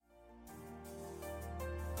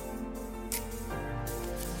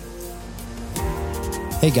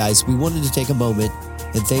Hey guys, we wanted to take a moment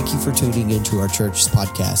and thank you for tuning into our church's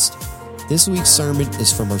podcast. This week's sermon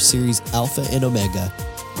is from our series Alpha and Omega.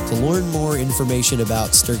 To learn more information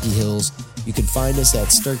about Sturkey Hills, you can find us at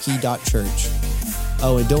sturkey.church.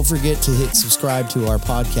 Oh, and don't forget to hit subscribe to our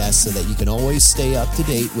podcast so that you can always stay up to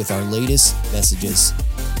date with our latest messages.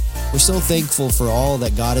 We're so thankful for all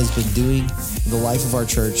that God has been doing in the life of our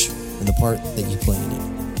church and the part that you play in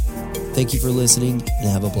it. Thank you for listening and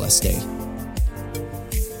have a blessed day.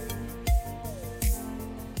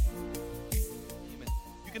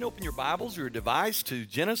 Open your Bibles or your device to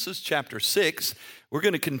Genesis chapter 6. We're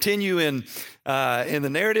going to continue in the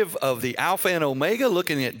narrative of the Alpha and Omega,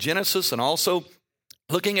 looking at Genesis and also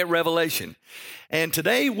looking at Revelation. And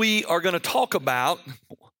today we are going to talk about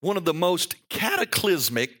one of the most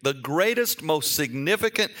cataclysmic, the greatest, most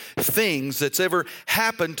significant things that's ever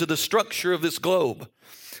happened to the structure of this globe.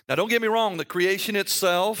 Now, don't get me wrong, the creation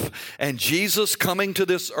itself and Jesus coming to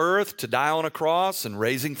this earth to die on a cross and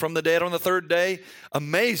raising from the dead on the third day,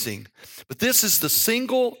 amazing. But this is the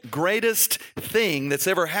single greatest thing that's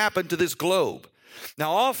ever happened to this globe.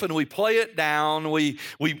 Now, often we play it down, we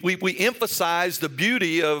emphasize the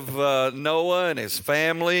beauty of Noah and his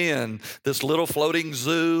family and this little floating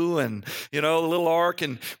zoo and, the little ark,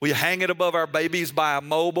 and we hang it above our babies by a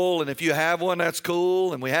mobile, and if you have one, that's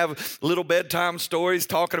cool, and we have little bedtime stories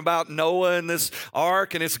talking about Noah and this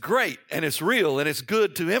ark, and it's great, and it's real, and it's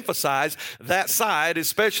good to emphasize that side,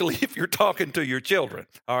 especially if you're talking to your children,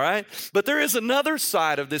 all right? But there is another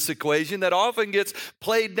side of this equation that often gets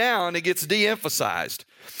played down, it gets de-emphasized.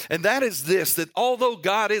 And that is this, that although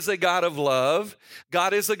God is a God of love,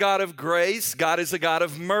 God is a God of grace, God is a God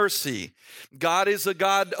of mercy, God is a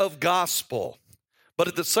God of gospel, but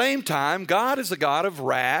at the same time, God is a God of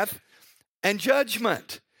wrath and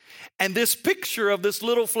judgment. And this picture of this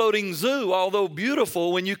little floating zoo, although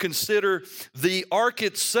beautiful when you consider the ark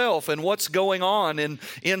itself and what's going on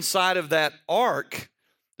inside of that ark,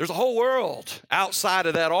 there's a whole world outside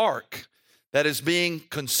of that ark that is being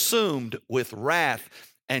consumed with wrath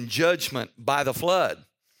and judgment by the flood.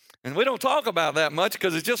 And we don't talk about that much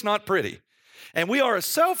because it's just not pretty. And we are a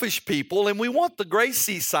selfish people, and we want the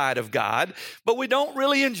gracey side of God, but we don't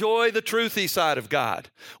really enjoy the truthy side of God.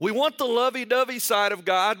 We want the lovey-dovey side of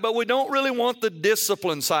God, but we don't really want the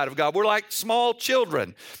disciplined side of God. We're like small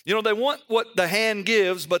children. They want what the hand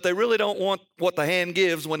gives, but they really don't want what the hand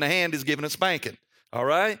gives when the hand is giving a spanking. All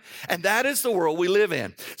right? And that is the world we live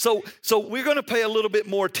in. So we're going to pay a little bit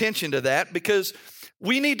more attention to that because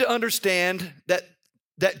we need to understand that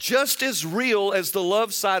just as real as the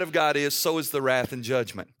love side of God is, so is the wrath and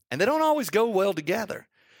judgment. And they don't always go well together.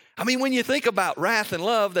 I mean, when you think about wrath and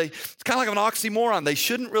love, it's kind of like an oxymoron. They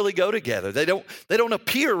shouldn't really go together. They don't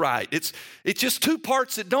appear right. It's just two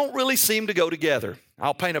parts that don't really seem to go together.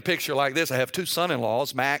 I'll paint a picture like this. I have two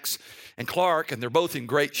son-in-laws, Max and Clark, and they're both in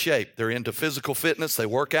great shape. They're into physical fitness. They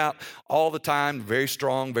work out all the time, very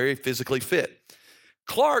strong, very physically fit.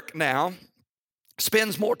 Clark now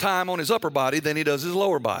spends more time on his upper body than he does his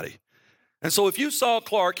lower body. And so if you saw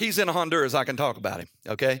Clark, he's in Honduras, I can talk about him,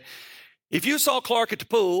 okay? If you saw Clark at the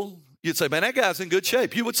pool, you'd say, man, that guy's in good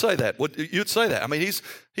shape. You would say that. You'd say that. I mean, he's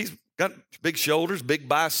got big shoulders, big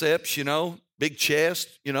biceps, big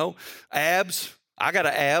chest, abs. I got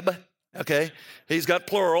an ab, okay? He's got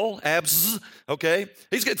plural, abs, okay?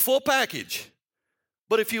 He's got full package.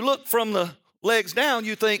 But if you look from the legs down,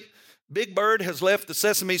 you think Big Bird has left the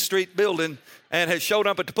Sesame Street building and has showed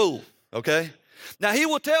up at the pool, okay? Now, he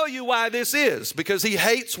will tell you why this is, because he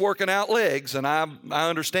hates working out legs, and I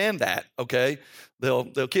understand that, okay?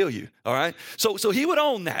 They'll kill you, all right? So he would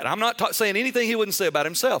own that. I'm not saying anything he wouldn't say about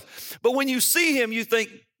himself. But when you see him, you think,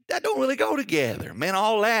 that don't really go together. Man,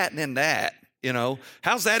 all that and then that,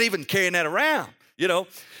 How's that even carrying that around,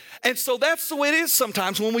 And so that's the way it is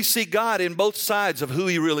sometimes when we see God in both sides of who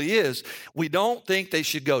he really is. We don't think they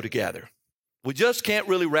should go together. We just can't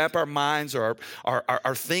really wrap our minds or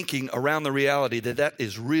our thinking around the reality that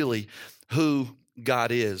is really who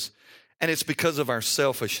God is. And it's because of our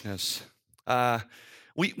selfishness.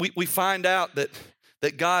 We find out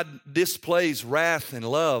that God displays wrath and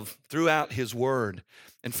love throughout his word.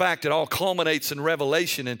 In fact, it all culminates in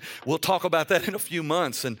Revelation, and we'll talk about that in a few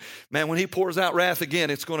months. And man, when he pours out wrath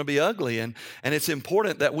again, it's going to be ugly. And it's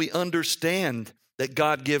important that we understand that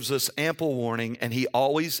God gives us ample warning, and he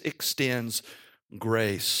always extends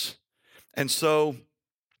grace. And so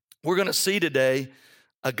we're going to see today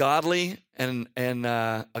a godly and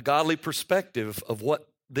a godly perspective of what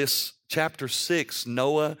this chapter 6,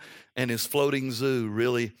 Noah and his floating zoo,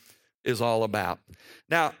 really is all about.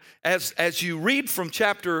 Now, as you read from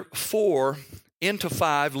chapter 4 into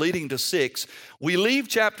 5, leading to 6, we leave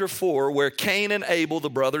chapter 4 where Cain and Abel, the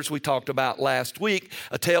brothers we talked about last week,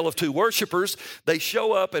 a tale of two worshipers, they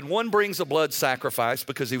show up and one brings a blood sacrifice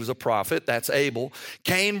because he was a prophet, that's Abel.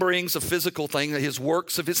 Cain brings a physical thing, his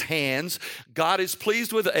works of his hands. God is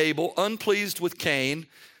pleased with Abel, unpleased with Cain.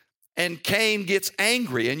 And Cain gets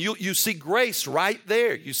angry, and you see grace right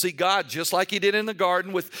there. You see God just like he did in the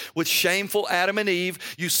garden with shameful Adam and Eve.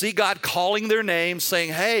 You see God calling their names,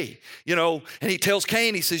 saying, hey, and he tells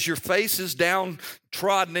Cain, he says, your face is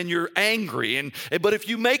downtrodden and you're angry. But if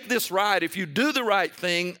you make this right, if you do the right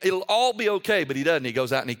thing, it'll all be okay. But he doesn't. He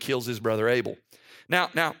goes out and he kills his brother Abel.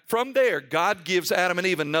 Now from there, God gives Adam and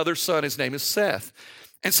Eve another son. His name is Seth.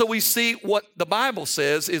 And so we see what the Bible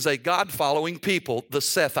says is a God-following people, the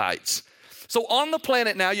Sethites. So on the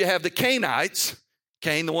planet now you have the Cainites,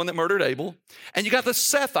 Cain, the one that murdered Abel, and you got the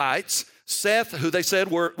Sethites, Seth, who they said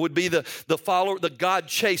would be the follower, the God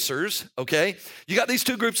chasers, okay? You got these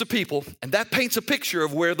two groups of people, and that paints a picture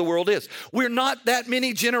of where the world is. We're not that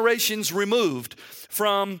many generations removed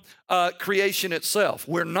from creation itself.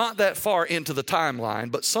 We're not that far into the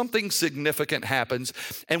timeline, but something significant happens,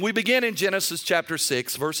 and we begin in Genesis chapter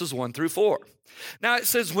 6, verses 1 through 4. Now it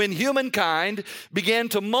says, when humankind began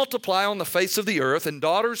to multiply on the face of the earth and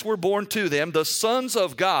daughters were born to them, the sons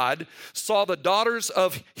of God saw the daughters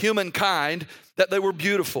of humankind that they were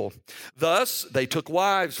beautiful. Thus they took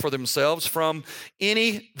wives for themselves from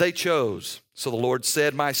any they chose. So the Lord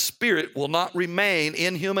said, my spirit will not remain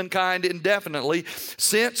in humankind indefinitely,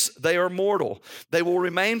 since they are mortal. They will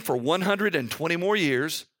remain for 120 more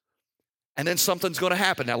years. And then something's going to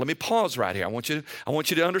happen. Now, let me pause right here. I want you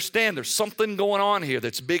to understand there's something going on here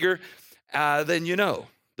that's bigger than you know.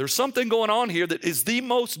 There's something going on here that is the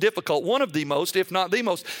most difficult, one of the most, if not the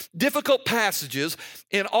most difficult passages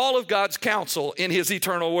in all of God's counsel in his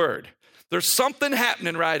eternal word. There's something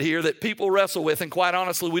happening right here that people wrestle with, and quite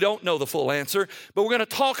honestly, we don't know the full answer, but we're going to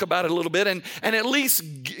talk about it a little bit and at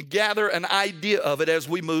least gather an idea of it as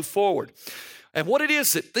we move forward. And what it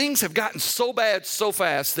is that things have gotten so bad so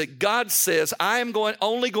fast that God says, I am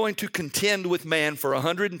only going to contend with man for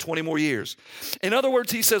 120 more years. In other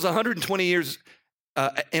words, he says 120 years,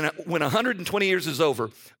 and when 120 years is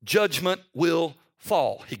over, judgment will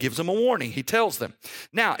fall. He gives them a warning. He tells them.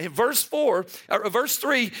 Now, in verse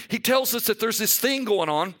 3, he tells us that there's this thing going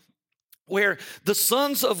on where the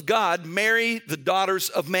sons of God marry the daughters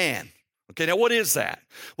of man. Okay, now what is that?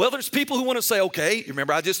 Well, there's people who want to say, okay,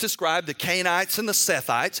 remember I just described the Cainites and the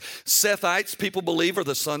Sethites. Sethites, people believe, are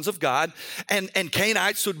the sons of God, and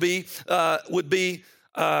Cainites would be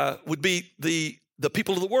the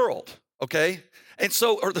people of the world. Okay, and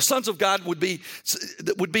so, or the sons of God would be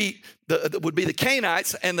the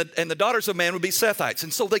Cainites, and the daughters of man would be Sethites,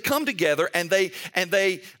 and so they come together and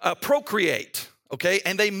they procreate. Okay,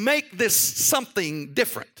 and they make this something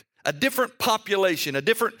different. A different population, a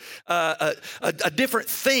different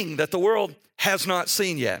thing that the world has not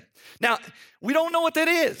seen yet. Now, we don't know what that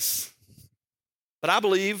is. But I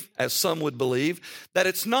believe, as some would believe, that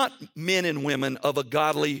it's not men and women of the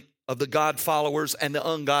God followers and the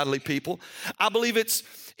ungodly people. I believe it's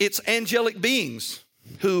angelic beings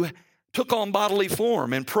who took on bodily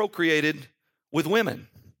form and procreated with women.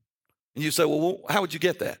 And you say, well, how would you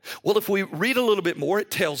get that? Well, if we read a little bit more,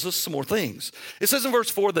 it tells us some more things. It says in verse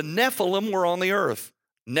 4, the Nephilim were on the earth.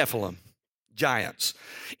 Nephilim, giants.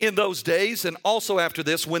 In those days, and also after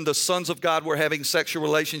this, when the sons of God were having sexual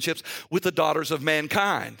relationships with the daughters of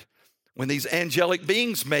mankind, when these angelic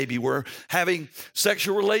beings maybe were having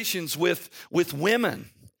sexual relations with women.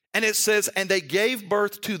 And it says, and they gave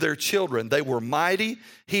birth to their children. They were mighty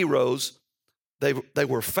heroes. They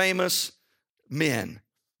were famous men.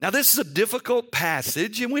 Now, this is a difficult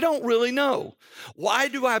passage, and we don't really know. Why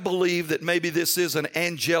do I believe that maybe this is an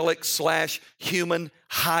angelic/human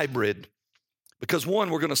hybrid? Because one,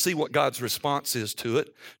 we're going to see what God's response is to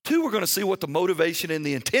it. Two, we're going to see what the motivation and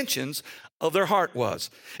the intentions of their heart was.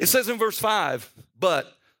 It says in verse 5,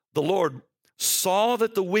 but the Lord saw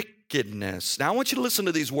that the wickedness. Now, I want you to listen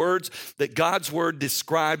to these words that God's word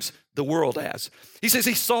describes the world as. He says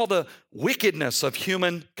he saw the wickedness of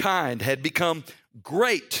humankind had become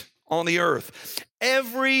great on the earth.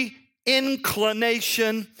 Every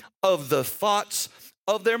inclination of the thoughts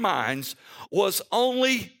of their minds was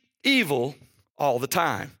only evil all the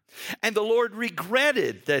time. And the Lord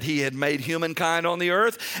regretted that he had made humankind on the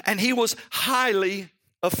earth, and he was highly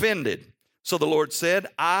offended. So the Lord said,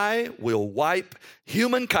 I will wipe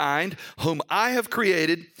humankind, whom I have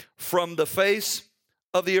created, from the face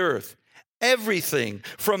of the earth. Everything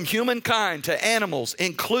from humankind to animals,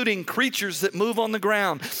 including creatures that move on the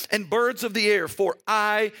ground and birds of the air, for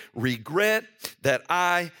I regret that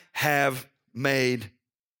I have made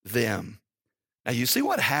them. Now, you see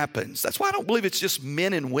what happens. That's why I don't believe it's just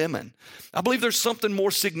men and women. I believe there's something more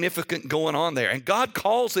significant going on there. And God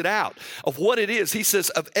calls it out of what it is. He says,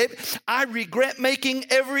 I regret making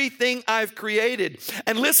everything I've created.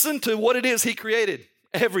 And listen to what it is He created.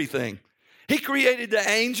 Everything. He created the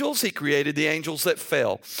angels. He created the angels that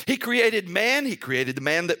fell. He created man. He created the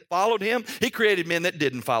man that followed him. He created men that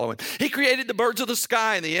didn't follow him. He created the birds of the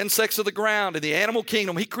sky and the insects of the ground and the animal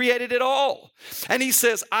kingdom. He created it all. And He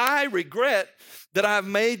says, I regret that I've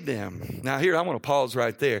made them. Now here, I want to pause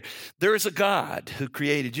right there. There is a God who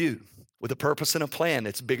created you with a purpose and a plan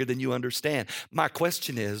that's bigger than you understand. My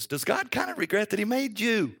question is, does God kind of regret that He made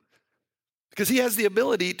you? Because He has the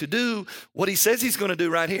ability to do what He says He's going to do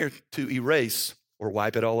right here, to erase or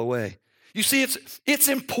wipe it all away. You see, it's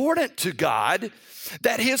important to God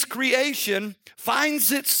that His creation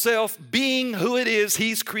finds itself being who it is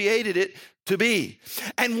He's created it to be.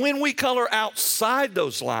 And when we color outside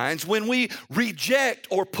those lines, when we reject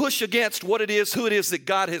or push against what it is, who it is that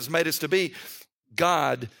God has made us to be,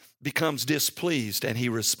 God becomes displeased and He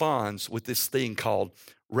responds with this thing called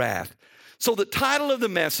wrath. So the title of the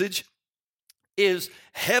message is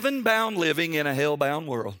Heaven-Bound Living in a Hell-Bound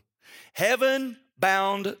World.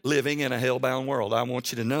 Heaven-bound living in a hell-bound world. I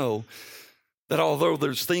want you to know that although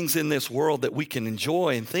there's things in this world that we can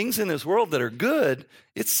enjoy and things in this world that are good,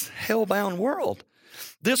 it's a hell-bound world.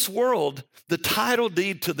 This world, the title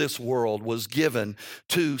deed to this world was given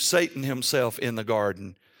to Satan himself in the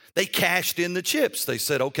garden. They cashed in the chips. They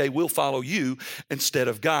said, okay, we'll follow you instead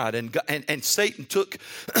of God. And Satan took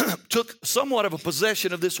somewhat of a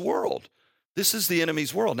possession of this world. This is the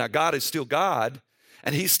enemy's world. Now, God is still God,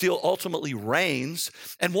 and He still ultimately reigns.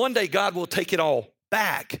 And one day, God will take it all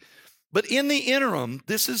back. But in the interim,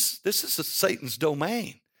 this is Satan's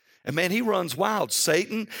domain. And man, he runs wild.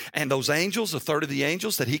 Satan and those angels, a third of the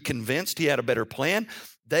angels that he convinced he had a better plan,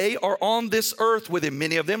 they are on this earth with him.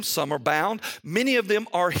 Many of them, some are bound. Many of them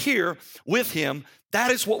are here with him.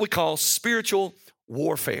 That is what we call spiritual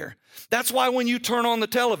warfare. That's why when you turn on the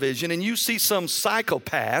television and you see some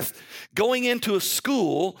psychopath going into a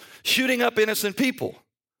school shooting up innocent people,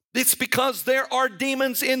 it's because there are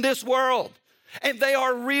demons in this world. And they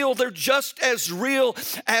are real. They're just as real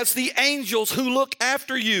as the angels who look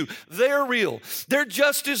after you. They're real. They're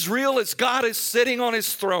just as real as God is sitting on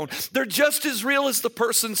His throne. They're just as real as the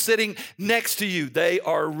person sitting next to you. They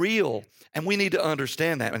are real. And we need to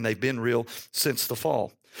understand that. And they've been real since the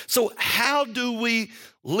fall. So how do we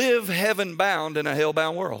live heaven-bound in a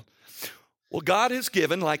hell-bound world? Well, God has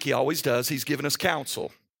given, like He always does, He's given us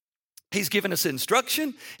counsel. He's given us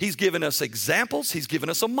instruction. He's given us examples. He's given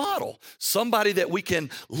us a model, somebody that we can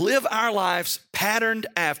live our lives patterned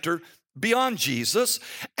after beyond Jesus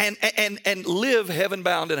and live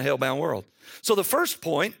heaven-bound in a hell-bound world. So the first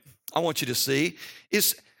point I want you to see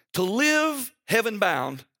is to live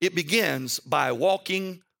heaven-bound, it begins by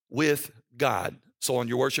walking with God. So on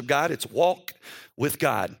your worship guide, it's walk with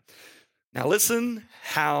God. Now listen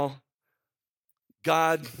how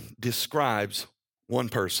God describes one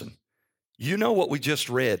person. You know what we just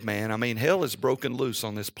read, man. I mean, hell is broken loose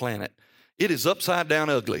on this planet. It is upside down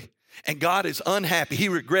ugly. And God is unhappy. He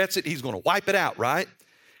regrets it. He's going to wipe it out, right?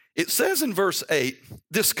 It says in verse 8,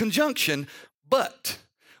 this conjunction, but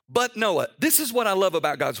Noah. This is what I love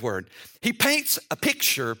about God's word. He paints a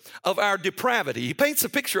picture of our depravity. He paints a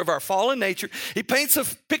picture of our fallen nature. He paints a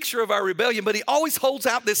picture of our rebellion, but he always holds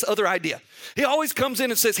out this other idea. He always comes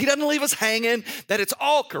in and says, he doesn't leave us hanging, that it's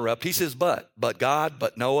all corrupt. He says, but God,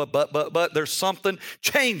 but Noah, but there's something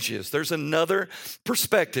changes. There's another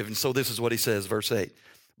perspective. And so this is what he says, verse 8.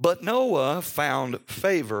 But Noah found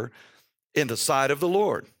favor in the sight of the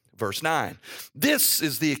Lord. Verse 9. This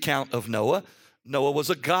is the account of Noah. Noah was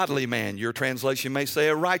a godly man. Your translation may say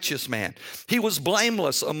a righteous man. He was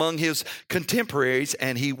blameless among his contemporaries,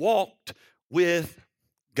 and he walked with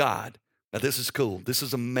God. Now, this is cool. This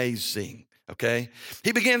is amazing, okay?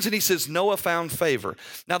 He begins and he says, Noah found favor.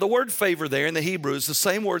 Now, the word favor there in the Hebrew is the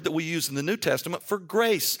same word that we use in the New Testament for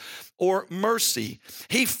grace or mercy.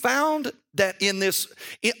 He found that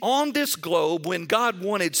on this globe, when God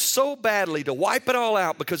wanted so badly to wipe it all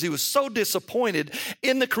out because he was so disappointed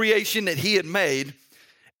in the creation that he had made,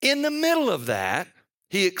 in the middle of that,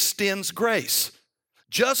 he extends grace.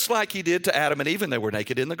 Just like he did to Adam and Eve when they were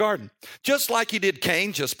naked in the garden. Just like he did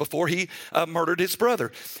Cain just before he murdered his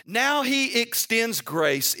brother. Now he extends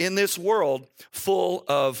grace in this world full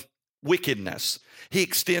of wickedness. He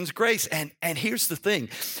extends grace. And here's the thing.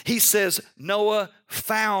 He says, Noah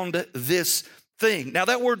found this thing. Now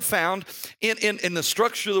that word found in the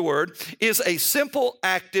structure of the word is a simple,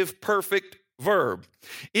 active, perfect verb.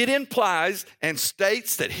 It implies and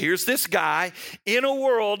states that here's this guy in a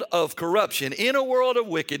world of corruption, in a world of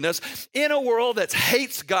wickedness, in a world that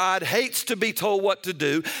hates God, hates to be told what to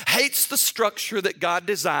do, hates the structure that God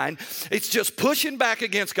designed. It's just pushing back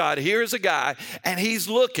against God. Here's a guy, and he's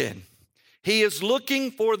looking. He is looking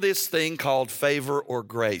for this thing called favor or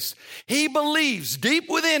grace. He believes deep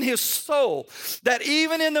within his soul that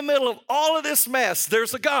even in the middle of all of this mess,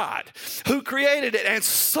 there's a God who created it. And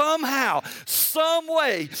somehow, some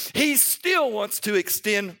way, he still wants to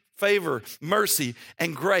extend favor, mercy,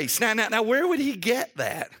 and grace. Now, where would he get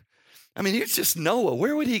that? I mean, it's just Noah.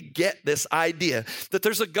 Where would he get this idea that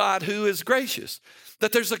there's a God who is gracious?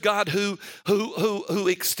 That there's a God who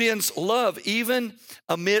extends love even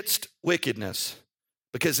amidst wickedness,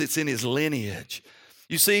 because it's in his lineage.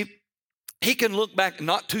 You see, he can look back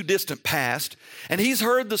not too distant past, and he's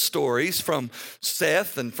heard the stories from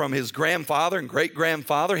Seth and from his grandfather and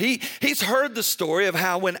great-grandfather. He's heard the story of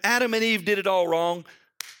how when Adam and Eve did it all wrong,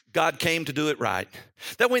 God came to do it right.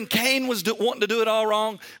 That when Cain was wanting to do it all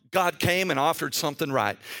wrong, God came and offered something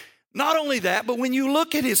right. Not only that, but when you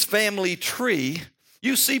look at his family tree,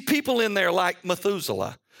 you see people in there like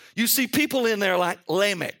Methuselah. You see people in there like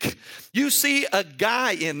Lamech. You see a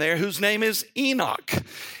guy in there whose name is Enoch.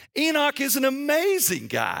 Enoch is an amazing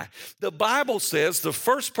guy. The Bible says, the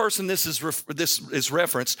first person this is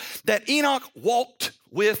referenced, that Enoch walked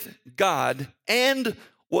with God and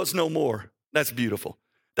was no more. That's beautiful.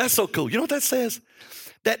 That's so cool. You know what that says?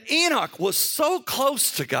 That Enoch was so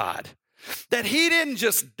close to God that he didn't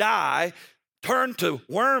just die, turn to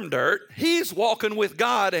worm dirt. He's walking with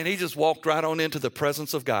God, and he just walked right on into the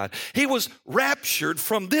presence of God. He was raptured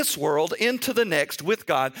from this world into the next with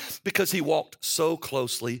God because he walked so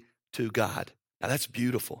closely to God. Now that's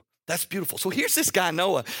beautiful. That's beautiful. So here's this guy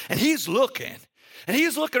Noah, and he's looking. And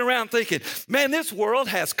he's looking around thinking, man, this world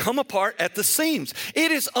has come apart at the seams.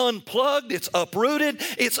 It is unplugged, it's uprooted,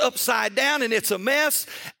 it's upside down, and it's a mess.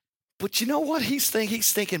 But you know what he's thinking?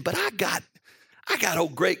 He's thinking, but I got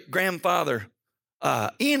old great-grandfather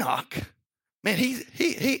Enoch. Man,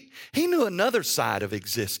 he knew another side of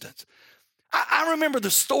existence. I remember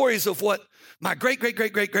the stories of what my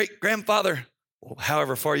great-great-great-great-great-grandfather,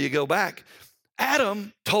 however far you go back,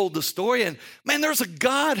 Adam told the story, and man, there's a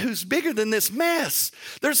God who's bigger than this mess.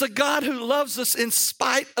 There's a God who loves us in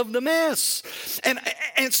spite of the mess.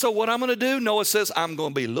 And so what I'm going to do, Noah says, I'm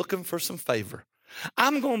going to be looking for some favor.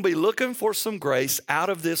 I'm going to be looking for some grace out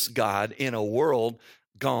of this God in a world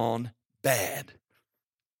gone bad.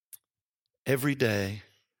 Every day,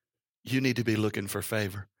 you need to be looking for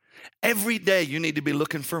favor. Every day you need to be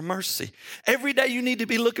looking for mercy. Every day you need to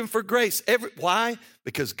be looking for grace. Why?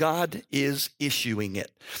 Because God is issuing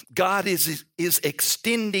it. God is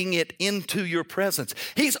extending it into your presence.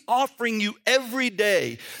 He's offering you every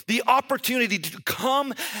day the opportunity to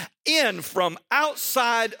come in from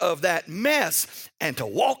outside of that mess and to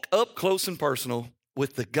walk up close and personal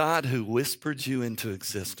with the God who whispered you into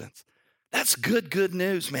existence. That's good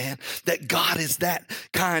news, man, that God is that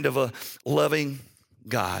kind of a loving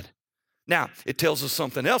God. Now, it tells us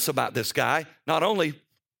something else about this guy. Not only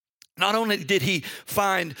did he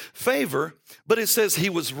find favor, but it says he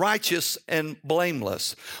was righteous and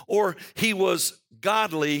blameless, or he was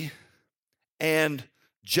godly and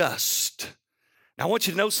just. Now, I want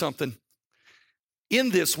you to know something. In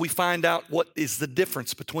this, we find out what is the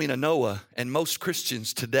difference between a Noah and most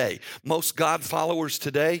Christians today. Most God followers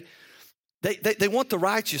today, They want the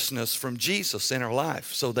righteousness from Jesus in our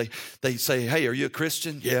life. So they say, hey, are you a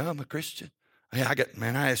Christian? Yeah, I'm a Christian. Hey, I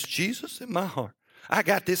asked Jesus in my heart. I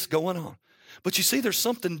got this going on. But you see, there's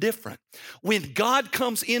something different. When God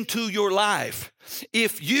comes into your life,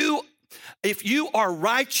 if you are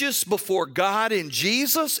righteous before God in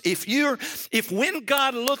Jesus, if when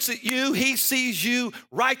God looks at you, he sees you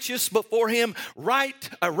righteous before him,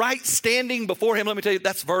 a right standing before him, let me tell you,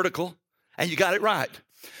 that's vertical, and you got it right.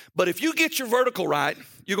 But if you get your vertical right,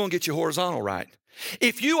 you're going to get your horizontal right.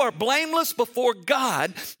 If you are blameless before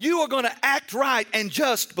God, you are going to act right and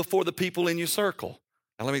just before the people in your circle.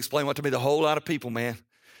 Now, let me explain what to me. The whole lot of people, man,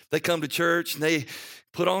 they come to church and they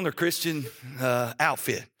put on their Christian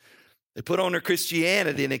outfit. They put on their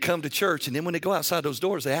Christianity and they come to church. And then when they go outside those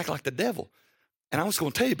doors, they act like the devil. And I was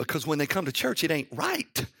going to tell you, because when they come to church, it ain't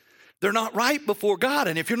right. They're not right before God.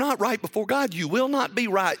 And if you're not right before God, you will not be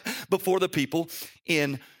right before the people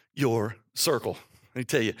in your circle. Let me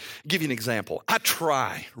tell you, give you an example. I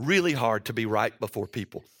try really hard to be right before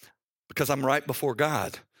people because I'm right before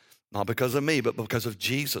God. Not because of me, but because of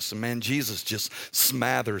Jesus. And man, Jesus just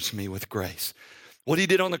smothers me with grace. What he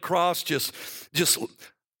did on the cross just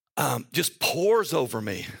pours over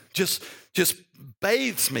me, just just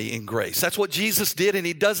bathes me in grace. That's what Jesus did, and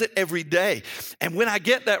he does it every day. And when I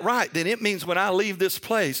get that right, then it means when I leave this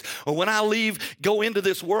place or when I go into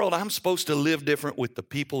this world, I'm supposed to live different with the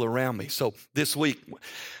people around me. So this week,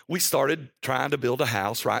 we started trying to build a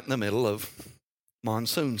house right in the middle of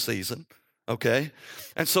monsoon season. Okay?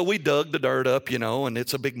 And so we dug the dirt up, and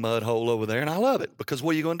it's a big mud hole over there, and I love it because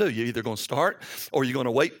what are you going to do? You're either going to start or you're going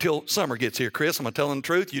to wait till summer gets here. Chris, am I telling the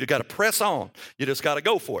truth? You got to press on. You just got to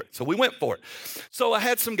go for it. So we went for it. So I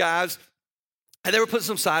had some guys, and they were putting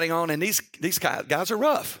some siding on, and these guys are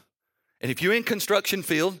rough. And if you're in construction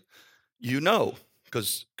field,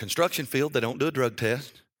 because construction field, they don't do a drug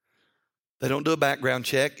test. They don't do a background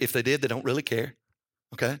check. If they did, they don't really care.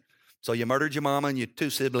 Okay? So you murdered your mama and your 2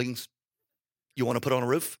 siblings. You want to put on a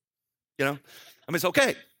roof? It's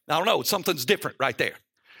okay. I don't know. Something's different right there.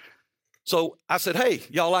 So I said, hey,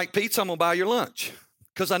 y'all like pizza? I'm going to buy your lunch.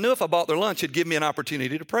 Because I knew if I bought their lunch, it'd give me an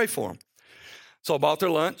opportunity to pray for them. So I bought their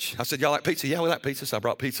lunch. I said, y'all like pizza? Yeah, we like pizza. So I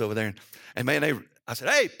brought pizza over there. And man, I said,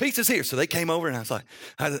 hey, pizza's here. So they came over and I was like,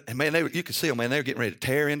 and man, you could see them, man, they were getting ready to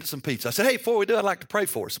tear into some pizza. I said, hey, before we do, I'd like to pray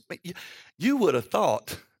for us. You would have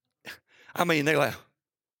thought, they're like,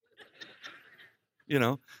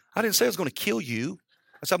 I didn't say I was going to kill you.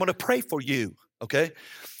 I said, I'm going to pray for you, okay?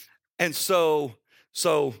 And so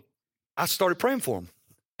I started praying for them.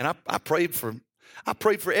 And I prayed for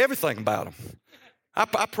everything about them.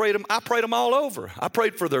 I prayed them all over. I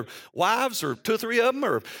prayed for their wives or 2 or 3 of them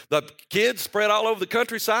or the kids spread all over the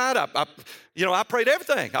countryside. I prayed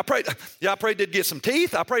everything. I prayed they'd get some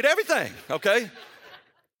teeth. I prayed everything, okay?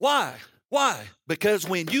 Why? Because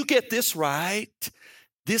when you get this right,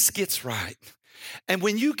 this gets right. And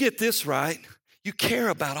when you get this right, you care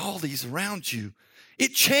about all these around you.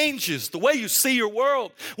 It changes the way you see your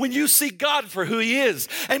world when you see God for who he is.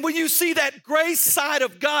 And when you see that grace side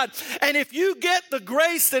of God. And if you get the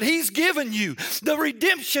grace that he's given you, the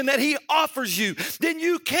redemption that he offers you, then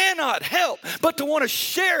you cannot help but to want to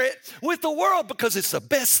share it with the world because it's the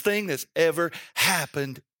best thing that's ever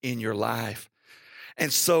happened in your life.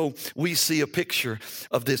 And so we see a picture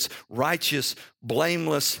of this righteous,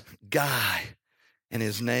 blameless guy. And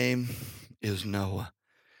his name is Noah.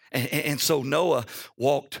 And so Noah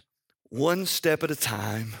walked one step at a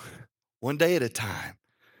time, one day at a time,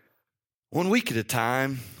 1 week at a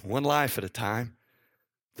time, one life at a time,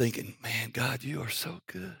 thinking, man, God, you are so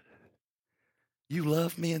good. You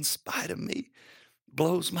love me in spite of me.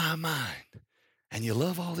 Blows my mind. And you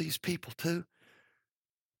love all these people too.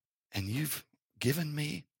 And you've given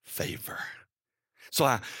me favor. So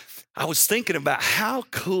I was thinking about how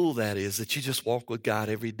cool that is that you just walk with God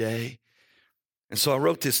every day. And so I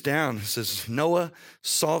wrote this down. It says, Noah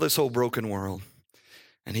saw this whole broken world,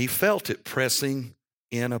 and he felt it pressing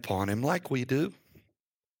in upon him like we do.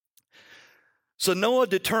 So Noah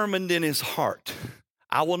determined in his heart,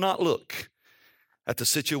 I will not look at the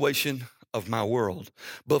situation of my world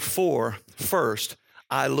before first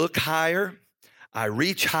I look higher, I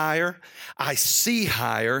reach higher, I see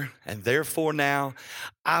higher, and therefore now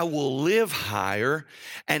I will live higher.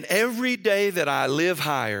 And every day that I live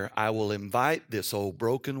higher, I will invite this old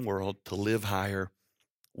broken world to live higher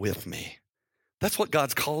with me. That's what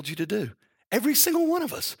God's called you to do. Every single one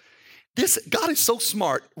of us. God is so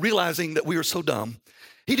smart, realizing that we are so dumb.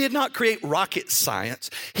 He did not create rocket science.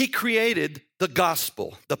 He created the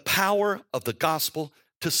gospel, the power of the gospel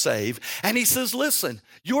to save. And he says, listen,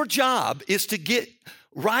 your job is to get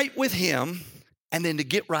right with him and then to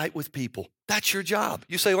get right with people. That's your job.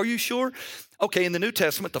 You say, are you sure? Okay, in the New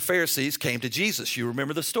Testament, the Pharisees came to Jesus. You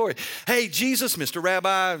remember the story. Hey, Jesus, Mr.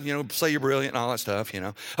 Rabbi, say you're brilliant and all that stuff,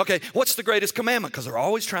 Okay, what's the greatest commandment? Because they're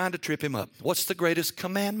always trying to trip him up. What's the greatest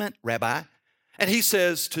commandment, Rabbi? And he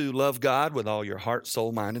says to love God with all your heart,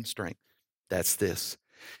 soul, mind, and strength. That's this.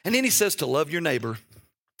 And then he says to love your neighbor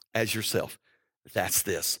as yourself. That's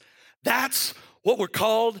this. That's what we're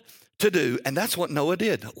called to do. And that's what Noah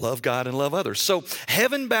did. Love God and love others. So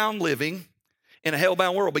heaven-bound living in a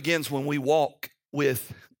hell-bound world begins when we walk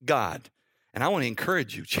with God. And I want to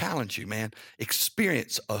encourage you, challenge you, man.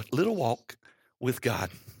 Experience a little walk with God.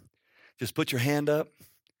 Just put your hand up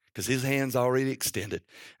because his hand's already extended.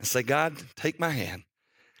 And say, God, take my hand.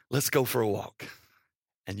 Let's go for a walk.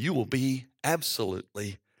 And you will be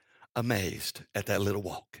absolutely amazed at that little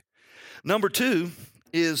walk. Number 2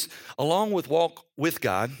 is, along with walk with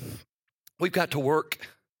God, we've got to work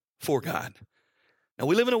for God. Now,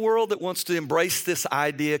 we live in a world that wants to embrace this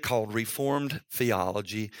idea called Reformed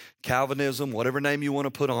theology, Calvinism, whatever name you want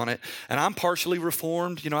to put on it. And I'm partially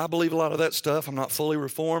Reformed. I believe a lot of that stuff. I'm not fully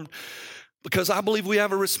Reformed. Because I believe we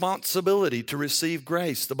have a responsibility to receive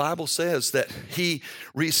grace. The Bible says that he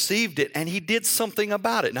received it and he did something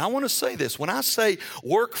about it. Now, I want to say this. When I say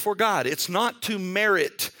work for God, it's not to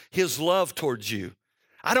merit his love towards you.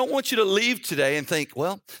 I don't want you to leave today and think,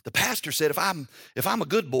 well, the pastor said if I'm a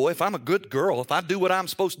good boy, if I'm a good girl, if I do what I'm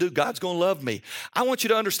supposed to do, God's going to love me. I want you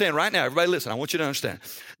to understand right now, everybody listen, I want you to understand.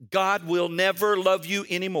 God will never love you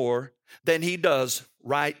any more than he does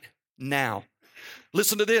right now.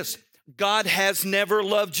 Listen to this. God has never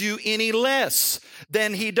loved you any less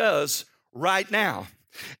than he does right now.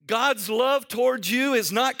 God's love towards you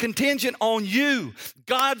is not contingent on you.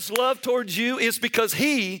 God's love towards you is because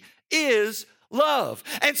he is love.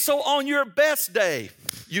 And so on your best day,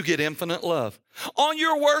 you get infinite love. On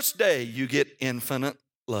your worst day, you get infinite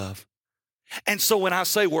love. And so when I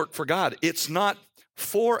say work for God, it's not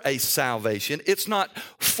for a salvation. It's not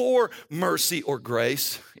for mercy or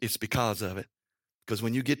grace. It's because of it. Because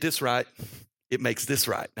when you get this right, it makes this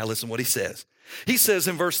right. Now listen what he says. He says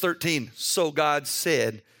in verse 13, so God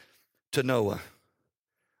said to Noah.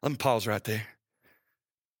 Let me pause right there.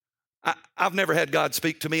 I've never had God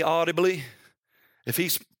speak to me audibly. If he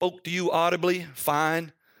spoke to you audibly,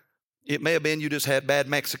 fine. It may have been you just had bad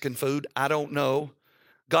Mexican food. I don't know.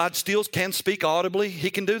 God still can speak audibly.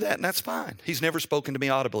 He can do that, and that's fine. He's never spoken to me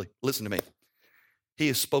audibly. Listen to me. He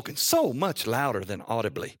has spoken so much louder than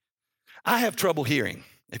audibly. I have trouble hearing.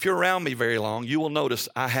 If you're around me very long, you will notice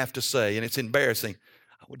I have to say, and it's embarrassing,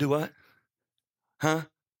 do what? Huh?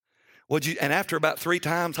 What'd you? And after about 3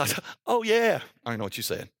 times, I said, oh yeah. I know what you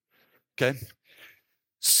said. Okay.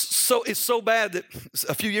 So it's so bad that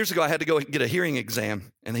a few years ago I had to go and get a hearing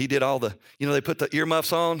exam, and he did all the, they put the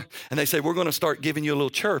earmuffs on, and they say, we're going to start giving you a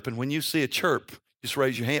little chirp, and when you see a chirp, just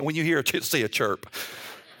raise your hand. When you see a chirp,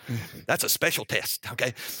 that's a special test,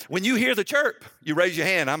 okay? When you hear the chirp, you raise your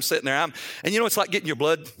hand. I'm sitting there, and it's like getting your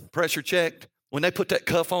blood pressure checked. When they put that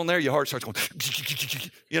cuff on there, your heart starts going,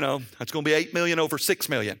 it's going to be 8 million over 6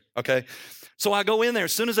 million, okay? So I go in there.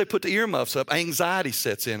 As soon as they put the earmuffs up, anxiety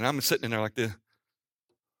sets in, and I'm sitting in there like this.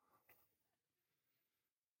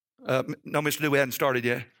 No, Mr. Dew, we hadn't started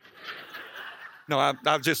yet. No, I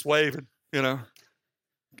was just waving, And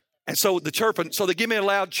so the chirping, so they give me a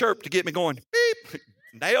loud chirp to get me going, beep.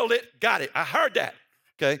 Nailed it. Got it. I heard that.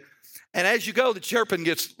 Okay. And as you go, the chirping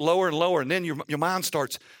gets lower and lower. And then your mind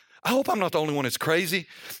starts, I hope I'm not the only one that's crazy,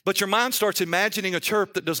 but your mind starts imagining a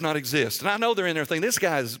chirp that does not exist. And I know they're in there thinking, this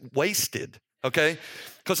guy's wasted. Okay.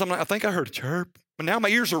 Because I'm like, I think I heard a chirp. But now my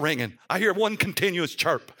ears are ringing. I hear one continuous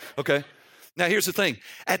chirp. Okay. Now here's the thing.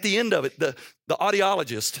 At the end of it, the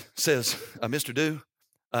audiologist says, Mr. Dew,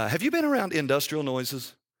 have you been around industrial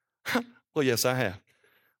noises? Well, yes, I have.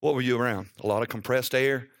 What were you around? A lot of compressed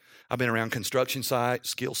air. I've been around construction sites,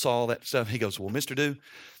 skill saw, that stuff. He goes, well, Mr. Dew,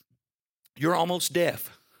 you're almost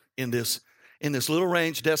deaf in this little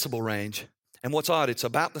range, decibel range. And what's odd, it's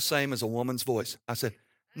about the same as a woman's voice. I said,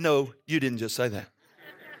 no, you didn't just say that.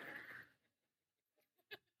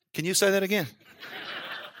 Can you say that again?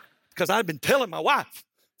 Because I've been telling my wife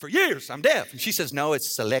for years I'm deaf. And she says, no,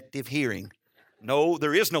 it's selective hearing. No,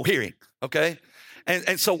 there is no hearing, okay?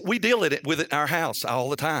 And so we deal with it in our house all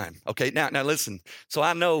the time. Okay, now listen. So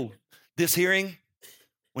I know this hearing,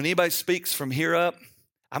 when anybody speaks from here up,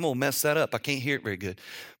 I'm going to mess that up. I can't hear it very good.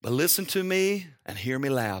 But listen to me and hear me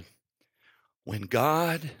loud. When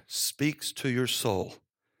God speaks to your soul,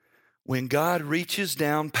 when God reaches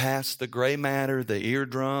down past the gray matter, the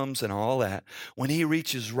eardrums and all that, when he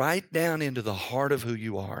reaches right down into the heart of who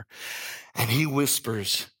you are, and he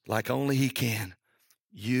whispers like only he can,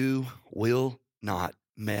 you will not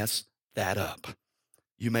mess that up.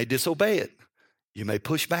 You may disobey it. You may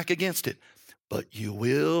push back against it, but you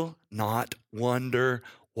will not wonder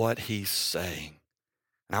what he's saying.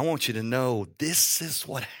 And I want you to know this is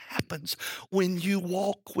what happens when you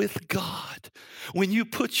walk with God. When you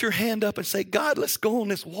put your hand up and say, God, let's go on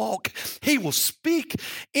this walk. He will speak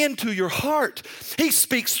into your heart. He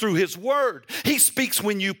speaks through his word. He speaks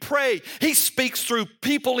when you pray. He speaks through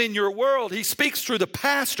people in your world. He speaks through the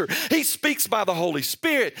pastor. He speaks by the Holy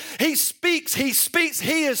Spirit. He speaks. He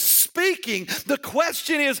is speaking. The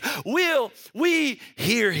question is, will we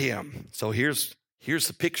hear him? So here's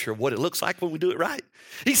the picture of what it looks like when we do it right.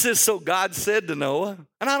 He says, so God said to Noah,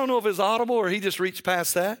 and I don't know if it's audible or he just reached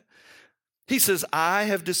past that. He says, I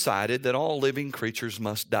have decided that all living creatures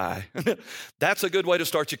must die. That's a good way to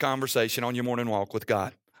start your conversation on your morning walk with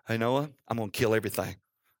God. Hey, Noah, I'm going to kill everything.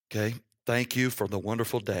 Okay? Thank you for the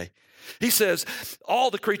wonderful day. He says,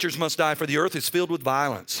 all the creatures must die, for the earth is filled with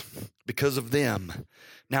violence because of them.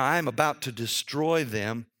 Now I am about to destroy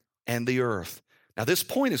them and the earth. Now this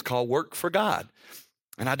point is called work for God.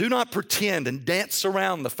 And I do not pretend and dance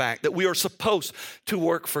around the fact that we are supposed to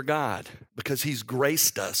work for God because He's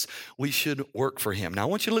graced us. We should work for Him. Now, I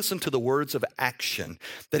want you to listen to the words of action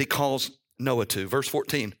that He calls Noah to. Verse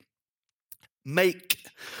 14, make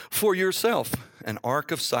for yourself an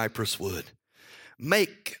ark of cypress wood.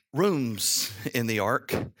 Make rooms in the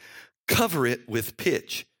ark. Cover it with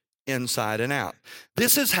pitch inside and out.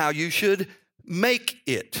 This is how you should make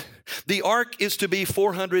it. The ark is to be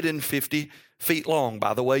 450 feet long.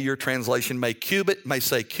 By the way, your translation may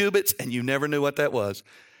say cubits, and you never knew what that was.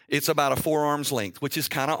 It's about a forearm's length, which is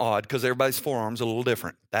kind of odd because everybody's forearm's a little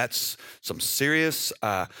different. That's some serious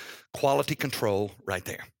quality control right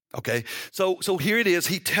there. Okay, so here it is.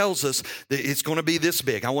 He tells us that it's going to be this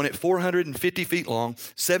big. I want it 450 feet long,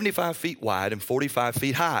 75 feet wide, and 45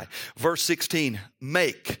 feet high. Verse 16,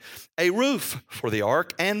 make a roof for the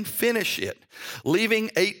ark and finish it,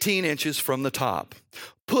 leaving 18 inches from the top.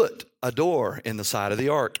 Put a door in the side of the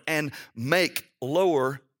ark and make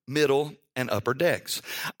lower, middle, and upper decks.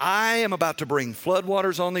 I am about to bring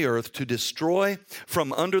floodwaters on the earth to destroy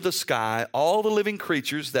from under the sky all the living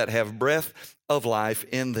creatures that have breath of life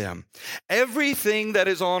in them. Everything that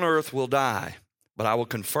is on earth will die, but I will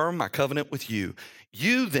confirm my covenant with you.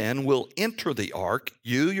 You then will enter the ark,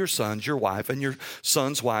 you, your sons, your wife, and your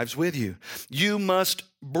sons' wives with you. You must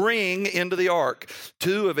bring into the ark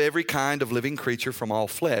 2 of every kind of living creature from all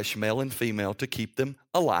flesh, male and female, to keep them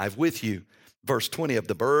alive with you. Verse 20, of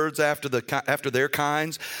the birds after their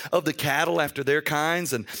kinds, of the cattle after their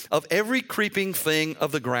kinds, and of every creeping thing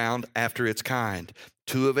of the ground after its kind.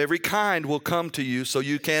 2 of every kind will come to you so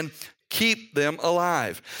you can keep them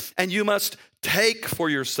alive. And you must take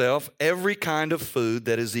for yourself every kind of food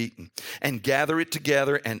that is eaten and gather it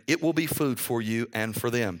together, and it will be food for you and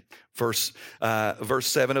for them. Verse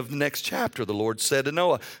 7 of the next chapter, the Lord said to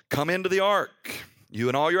Noah, come into the ark, you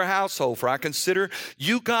and all your household, for I consider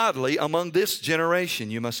you godly among this generation.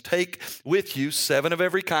 You must take with you 7 of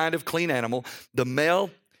every kind of clean animal, the male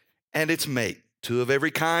and its mate, 2 of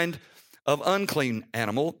every kind of unclean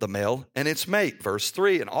animal, the male and its mate. Verse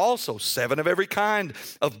 3, and also 7 of every kind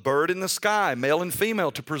of bird in the sky, male and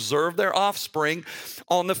female, to preserve their offspring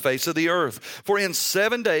on the face of the earth. For in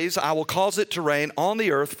 7 days I will cause it to rain on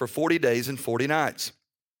the earth for 40 days and 40 nights.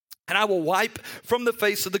 And I will wipe from the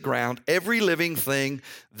face of the ground every living thing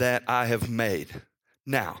that I have made.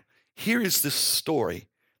 Now, here is this story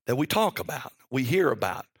that we talk about, we hear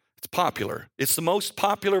about. It's popular. It's the most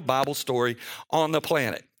popular Bible story on the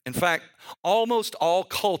planet. In fact, almost all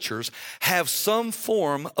cultures have some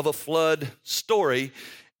form of a flood story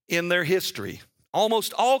in their history.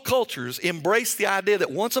 Almost all cultures embrace the idea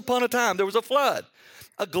that once upon a time there was a flood,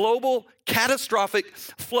 a global catastrophic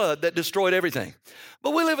flood that destroyed everything.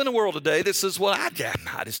 But we live in a world today that says, well, I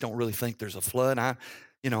just don't really think there's a flood. I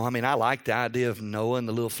like the idea of Noah and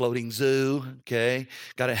the little floating zoo, okay?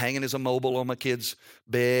 Got it hanging as a mobile on my kid's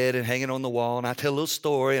bed and hanging on the wall, and I tell a little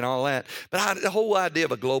story and all that. But the whole idea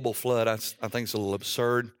of a global flood, I think it's a little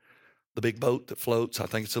absurd. The big boat that floats, I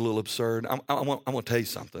think it's a little absurd. I'm going to tell you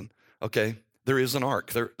something, okay? There is an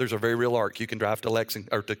ark. There's a very real ark. You can drive to Lexington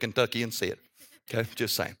or to Kentucky and see it, okay?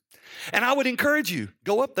 Just saying. And I would encourage you,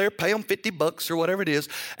 go up there, pay them $50 or whatever it is,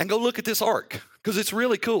 and go look at this ark because it's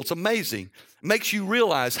really cool. It's amazing. It makes you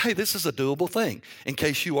realize, hey, this is a doable thing in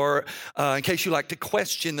case you like to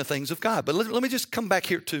question the things of God. But let me just come back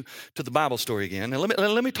here to the Bible story again. And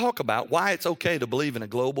let me talk about why it's okay to believe in a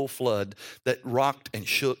global flood that rocked and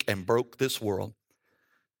shook and broke this world.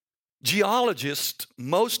 Geologists,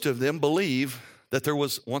 most of them believe that there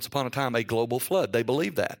was once upon a time a global flood. They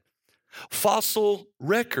believe that. Fossil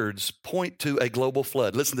records point to a global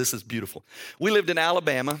flood. Listen, this is beautiful. We lived in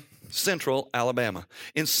Alabama, central Alabama.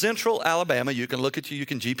 In central Alabama, you can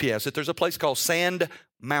GPS it. There's a place called Sand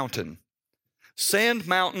Mountain. Sand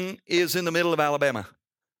Mountain is in the middle of Alabama.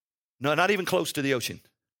 No, not even close to the ocean.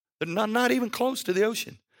 Not even close to the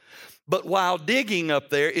ocean. But while digging up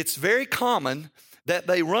there, it's very common that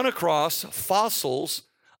they run across fossils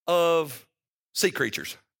of sea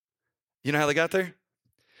creatures. You know how they got there?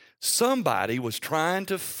 Somebody was trying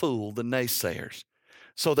to fool the naysayers.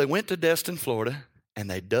 So they went to Destin, Florida, and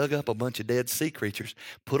they dug up a bunch of dead sea creatures,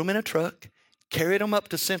 put them in a truck, carried them up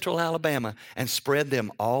to central Alabama, and spread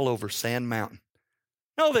them all over Sand Mountain.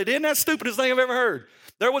 No, they didn't. That's the stupidest thing I've ever heard.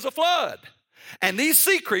 There was a flood, and these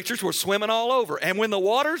sea creatures were swimming all over. And when the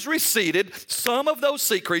waters receded, some of those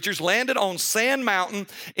sea creatures landed on Sand Mountain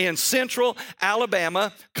in central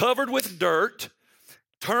Alabama, covered with dirt,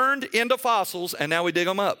 turned into fossils, and now we dig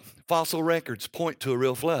them up. Fossil records point to a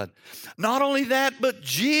real flood. Not only that, but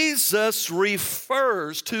Jesus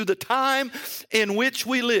refers to the time in which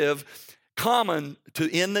we live, common to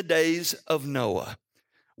in the days of Noah.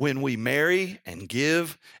 when we marry and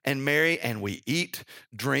give and marry and we eat,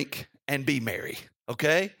 drink, and be merry,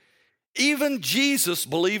 okay? Even Jesus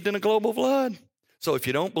believed in a global flood. So if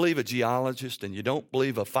you don't believe a geologist and you don't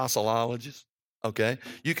believe a fossilologist, okay,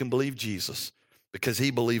 you can believe Jesus because he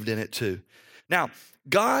believed in it too. Now,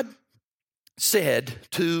 God said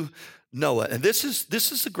to Noah, and this is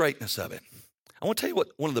the greatness of it. I want to tell you what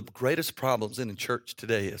one of the greatest problems in the church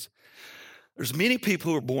today is. There's many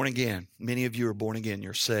people who are born again. Many of you are born again.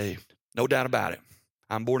 You're saved. No doubt about it.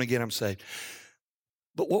 I'm born again. I'm saved.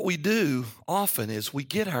 But what we do often is we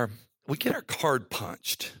get our card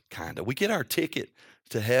punched, kind of. We get our ticket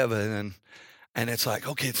to heaven, and it's like,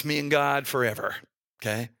 okay, it's me and God forever,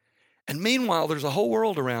 okay? And meanwhile, there's a whole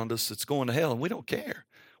world around us that's going to hell, and we don't care.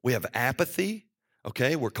 We have apathy,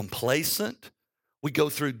 okay? We're complacent. We go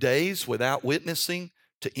through days without witnessing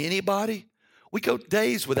to anybody. We go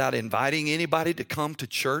days without inviting anybody to come to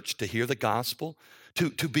church to hear the gospel, to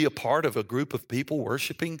be a part of a group of people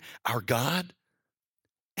worshiping our God.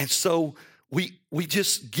 And so we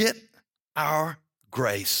just get our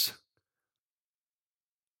grace,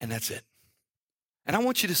 and that's it. And I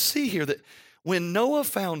want you to see here that when Noah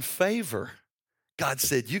found favor, God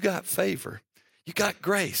said, you got favor, you got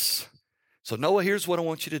grace. So Noah, here's what I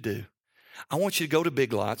want you to do. I want you to go to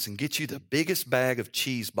Big Lots and get you the biggest bag of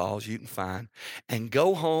cheese balls you can find and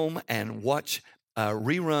go home and watch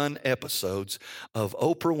rerun episodes of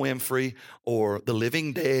Oprah Winfrey or The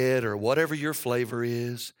Living Dead or whatever your flavor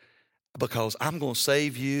is, because I'm going to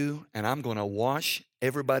save you and I'm going to wash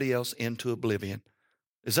everybody else into oblivion.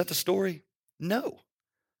 Is that the story? No.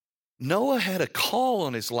 Noah had a call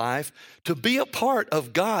on his life to be a part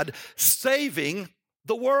of God saving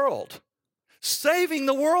the world. Saving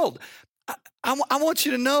the world. I want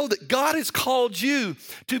you to know that God has called you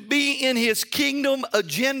to be in his kingdom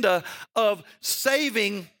agenda of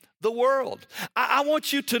saving the world. I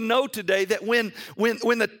want you to know today that when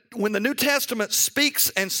the New Testament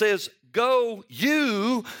speaks and says, go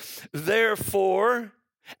you therefore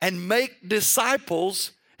and make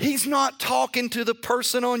disciples, he's not talking to the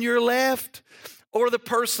person on your left or the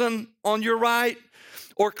person on your right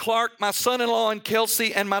or Clark, my son-in-law in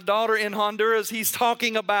Kelsey, and my daughter in Honduras. He's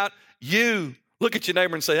talking about you. Look at your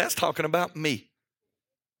neighbor and say, that's talking about me.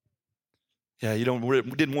 Yeah, you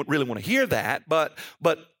didn't really want to hear that, but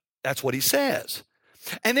that's what he says.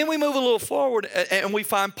 And then we move a little forward and we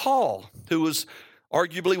find Paul, who was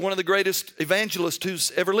arguably one of the greatest evangelists who's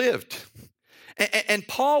ever lived. And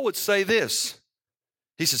Paul would say this.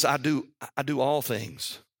 He says, I do all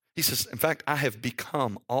things. He says, in fact, I have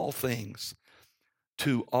become all things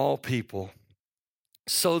to all people,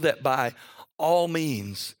 so that by all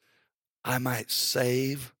means I might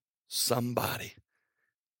save somebody.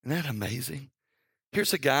 Isn't that amazing?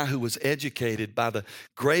 Here's a guy who was educated by the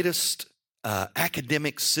greatest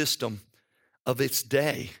academic system of its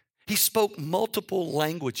day. He spoke multiple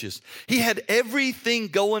languages. He had everything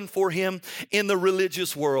going for him in the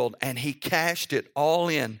religious world, and he cashed it all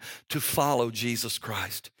in to follow Jesus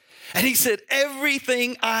Christ. And he said,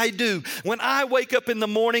 everything I do, when I wake up in the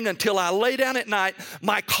morning until I lay down at night,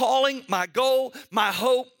 my calling, my goal, my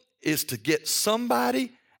hope is to get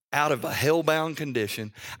somebody out of a hell-bound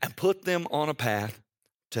condition and put them on a path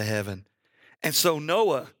to heaven. And so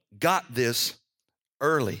Noah got this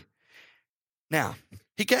early. Now,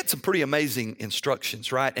 he got some pretty amazing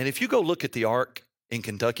instructions, right? And if you go look at the ark in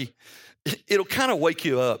Kentucky, it'll kind of wake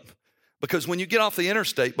you up. Because when you get off the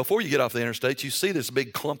interstate, before you get off the interstate, you see this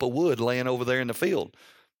big clump of wood laying over there in the field.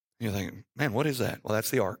 You're thinking, man, what is that? Well,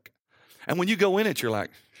 that's the ark. And when you go in it, you're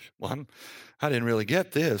like, well, I didn't really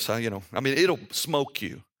get this. It'll smoke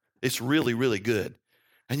you. It's really, really good.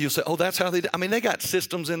 And you'll say, oh, that's how they do. They got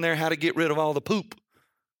systems in there how to get rid of all the poop.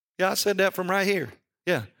 Yeah, I said that from right here.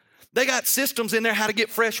 Yeah. They got systems in there how to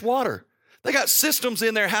get fresh water. They got systems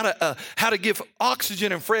in there how to give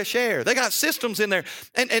oxygen and fresh air. They got systems in there.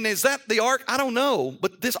 And is that the ark? I don't know.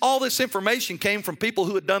 But all this information came from people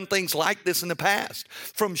who had done things like this in the past,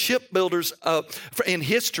 from shipbuilders in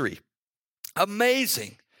history.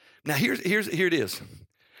 Amazing. Now, here it is.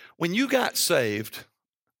 When you got saved,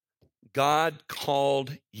 God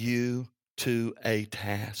called you to a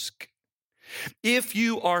task. If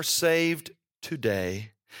you are saved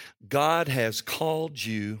today, God has called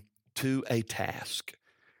you to a task.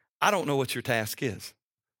 I don't know what your task is.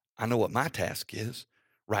 I know what my task is.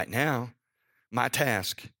 Right now, my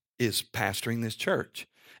task is pastoring this church,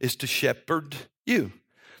 is to shepherd you.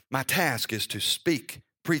 My task is to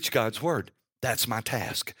preach God's word. That's my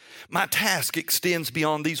task. My task extends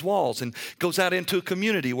beyond these walls and goes out into a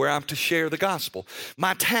community where I'm to share the gospel.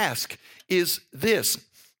 My task is this,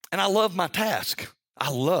 and I love my task. I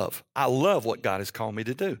love what God has called me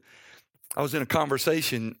to do. I was in a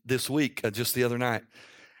conversation this week, just the other night,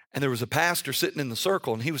 and there was a pastor sitting in the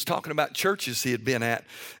circle, and he was talking about churches he had been at.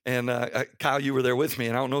 And Kyle, you were there with me,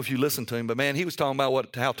 and I don't know if you listened to him, but man, he was talking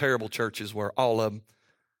about how terrible churches were, all of them.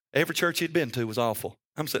 Every church he'd been to was awful.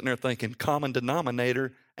 I'm sitting there thinking, common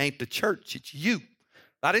denominator ain't the church, it's you.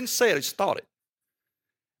 I didn't say it, I just thought it.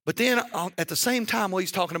 But then at the same time, while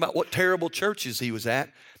he's talking about what terrible churches he was at,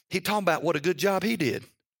 he talking about what a good job he did.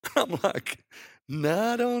 I'm like,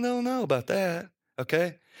 no, I don't know about that,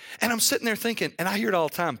 okay? And I'm sitting there thinking, and I hear it all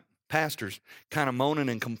the time, pastors kind of moaning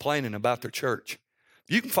and complaining about their church.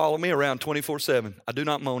 You can follow me around 24/7. I do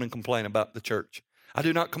not moan and complain about the church. I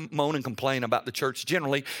do not moan and complain about the church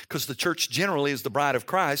generally, because the church generally is the bride of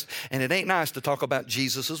Christ, and it ain't nice to talk about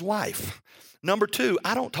Jesus' wife. Number two,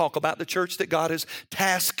 I don't talk about the church that God has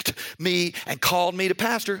tasked me and called me to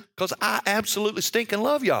pastor, because I absolutely stink and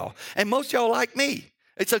love y'all. And most of y'all like me.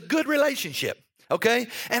 It's a good relationship. Okay?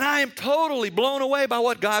 And I am totally blown away by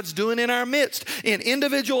what God's doing in our midst, in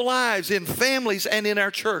individual lives, in families, and in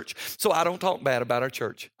our church. So I don't talk bad about our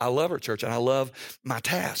church. I love our church, and I love my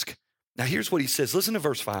task. Now, here's what he says. Listen to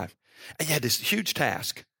verse 5. And you had this huge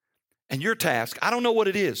task. And your task, I don't know what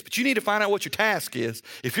it is, but you need to find out what your task is.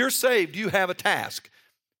 If you're saved, you have a task.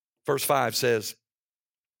 Verse 5 says,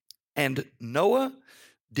 and Noah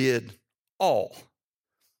did all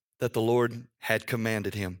that the Lord had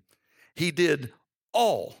commanded him. He did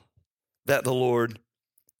all that the Lord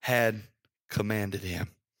had commanded him.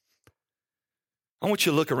 I want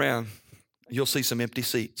you to look around. You'll see some empty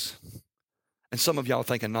seats. And some of y'all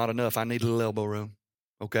thinking, not enough. I need a little elbow room.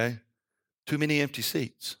 Okay? Too many empty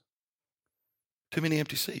seats. Too many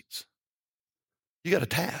empty seats. You got a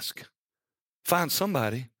task. Find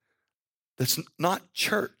somebody that's not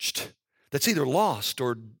churched, that's either lost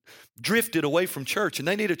or drifted away from church, and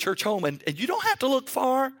they need a church home. And you don't have to look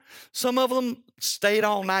far. Some of them stayed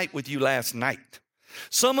all night with you last night.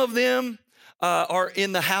 Some of them are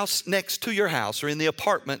in the house next to your house or in the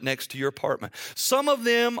apartment next to your apartment. Some of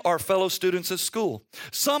them are fellow students at school.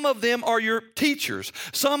 Some of them are your teachers.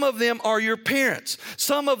 Some of them are your parents.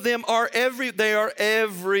 Some of them are they are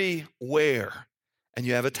everywhere. And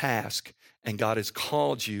you have a task, and God has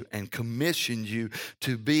called you and commissioned you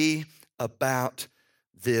to be about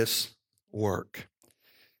this work.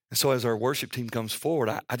 And so as our worship team comes forward,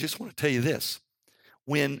 I just want to tell you this.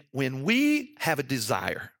 When we have a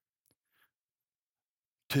desire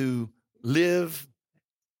to live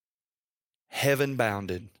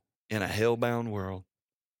heaven-bounded in a hell-bound world,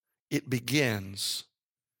 it begins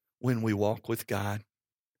when we walk with God.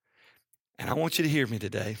 And I want you to hear me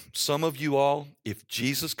today. Some of you all, if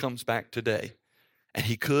Jesus comes back today, and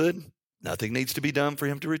he could, nothing needs to be done for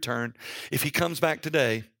him to return. If he comes back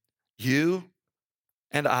today, you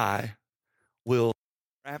and I will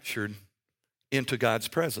be raptured into God's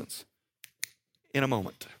presence in a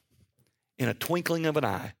moment. In a twinkling of an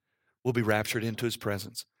eye, we'll be raptured into his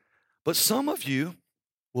presence. But some of you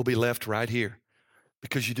will be left right here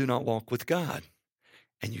because you do not walk with God.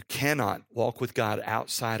 And you cannot walk with God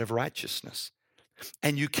outside of righteousness.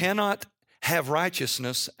 And you cannot have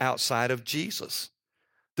righteousness outside of Jesus.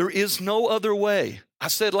 There is no other way. I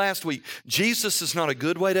said last week, Jesus is not a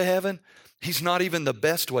good way to heaven. He's not even the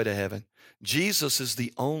best way to heaven. Jesus is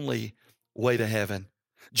the only way to heaven.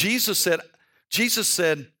 Jesus said,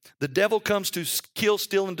 the devil comes to kill,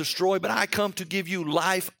 steal, and destroy, but I come to give you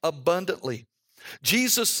life abundantly.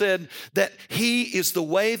 Jesus said that he is the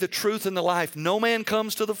way, the truth, and the life. No man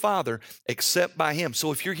comes to the Father except by him.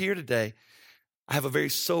 So if you're here today, I have a very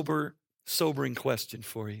sobering question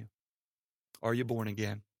for you. Are you born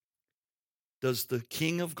again? Does the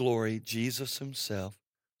King of Glory, Jesus himself,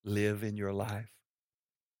 live in your life?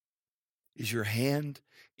 Is your hand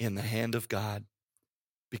in the hand of God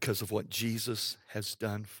because of what Jesus has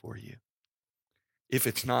done for you? If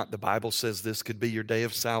it's not, the Bible says this could be your day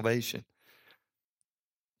of salvation.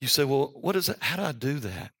 You say, well, what is it? How do I do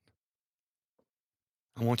that?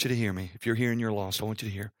 I want you to hear me. If you're here and you're lost, I want you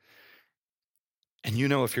to hear. And you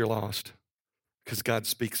know if you're lost, because God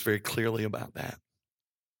speaks very clearly about that.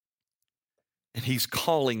 And he's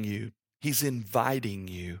calling you. He's inviting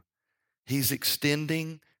you. He's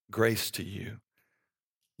extending grace to you.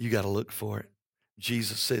 You got to look for it.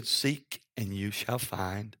 Jesus said, seek and you shall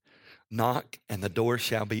find. Knock and the door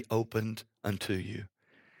shall be opened unto you.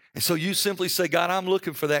 And so you simply say, God, I'm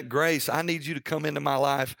looking for that grace. I need you to come into my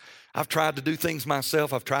life. I've tried to do things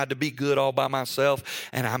myself. I've tried to be good all by myself.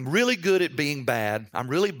 And I'm really good at being bad. I'm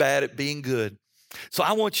really bad at being good. So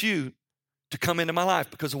I want you to come into my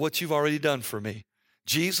life because of what you've already done for me.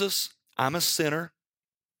 Jesus, I'm a sinner.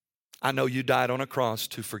 I know you died on a cross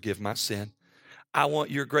to forgive my sin. I want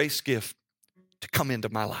your grace gift to come into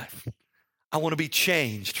my life. I want to be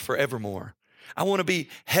changed forevermore. I want to be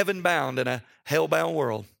heaven-bound in a hell-bound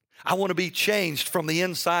world. I want to be changed from the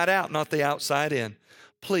inside out, not the outside in.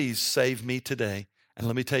 Please save me today. And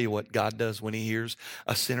let me tell you what God does when he hears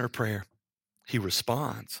a sinner prayer. He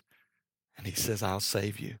responds, and he says, I'll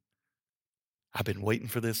save you. I've been waiting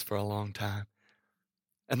for this for a long time.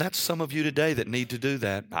 And that's some of you today that need to do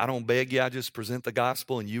that. I don't beg you, I just present the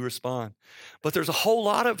gospel and you respond. But there's a whole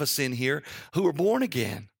lot of us in here who are born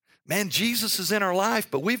again. Man, Jesus is in our life,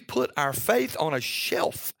 but we've put our faith on a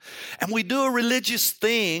shelf. And we do a religious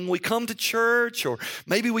thing. We come to church, or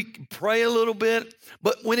maybe we pray a little bit.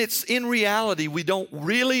 But when it's in reality, we don't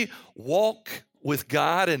really walk with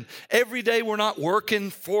God. And every day we're not working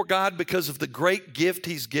for God because of the great gift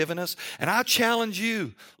he's given us. And I challenge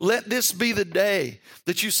you, let this be the day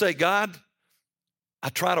that you say, God, I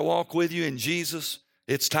try to walk with you in Jesus.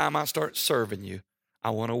 It's time I start serving you.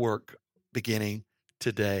 I want to work beginning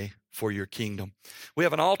today for your kingdom. We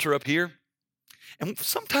have an altar up here, and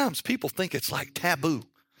sometimes people think it's like taboo,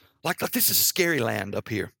 like this is scary land up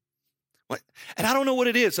here. And I don't know what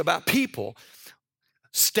it is about people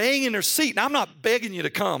staying in their seat. And I'm not begging you to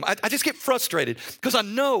come. I just get frustrated because I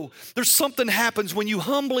know there's something happens when you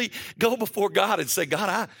humbly go before God and say,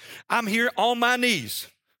 God, I'm here on my knees.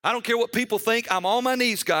 I don't care what people think. I'm on my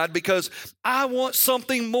knees, God, because I want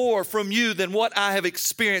something more from you than what I have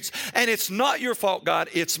experienced. And it's not your fault, God.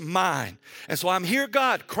 It's mine. And so I'm here,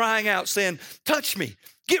 God, crying out, saying, touch me.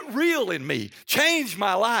 Get real in me. Change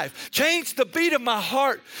my life. Change the beat of my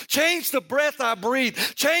heart. Change the breath I breathe.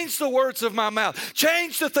 Change the words of my mouth.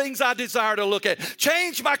 Change the things I desire to look at.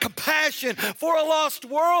 Change my compassion for a lost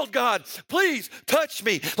world, God. Please touch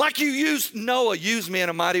me like you used Noah. Use me in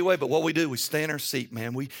a mighty way. But what we do, we stay in our seat,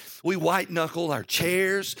 man. We white knuckle our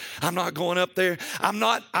chairs. I'm not going up there. I'm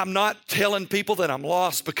not telling people that I'm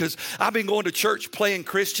lost, because I've been going to church playing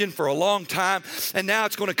Christian for a long time. And now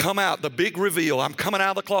it's going to come out, the big reveal. I'm coming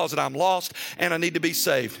out of the closet. I'm lost and I need to be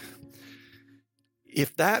saved.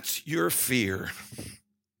 If that's your fear,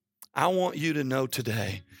 I want you to know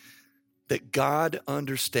today that God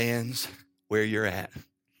understands where you're at.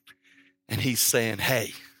 And he's saying,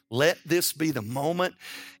 hey, let this be the moment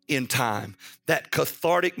in time, that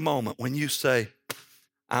cathartic moment when you say,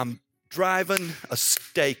 I'm driving a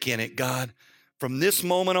stake in it, God. From this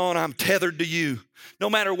moment on, I'm tethered to you. No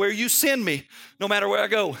matter where you send me, no matter where I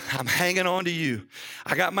go, I'm hanging on to you.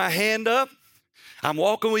 I got my hand up. I'm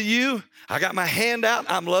walking with you. I got my hand out.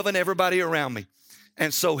 I'm loving everybody around me.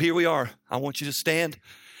 And so here we are. I want you to stand,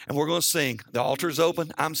 and we're going to sing. The altar's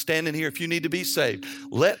open. I'm standing here. If you need to be saved,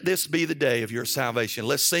 let this be the day of your salvation.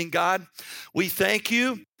 Let's sing. God, we thank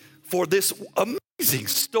you for this amazing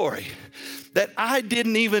story that I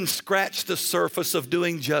didn't even scratch the surface of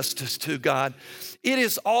doing justice to, God. It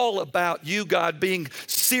is all about you, God, being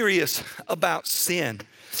serious about sin.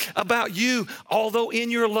 About you, although in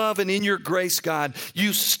your love and in your grace, God,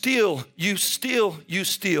 you still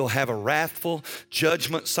have a wrathful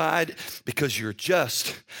judgment side, because you're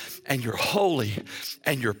just and you're holy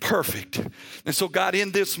and you're perfect. And so, God,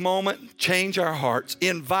 in this moment, change our hearts.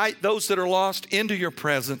 Invite those that are lost into your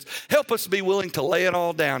presence. Help us be willing to lay it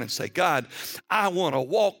all down and say, God, I want to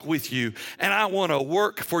walk with you and I want to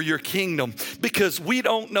work for your kingdom, because we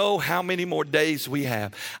don't know how many more days we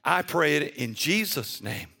have. I pray it in Jesus'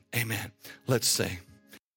 name. Amen. Let's sing.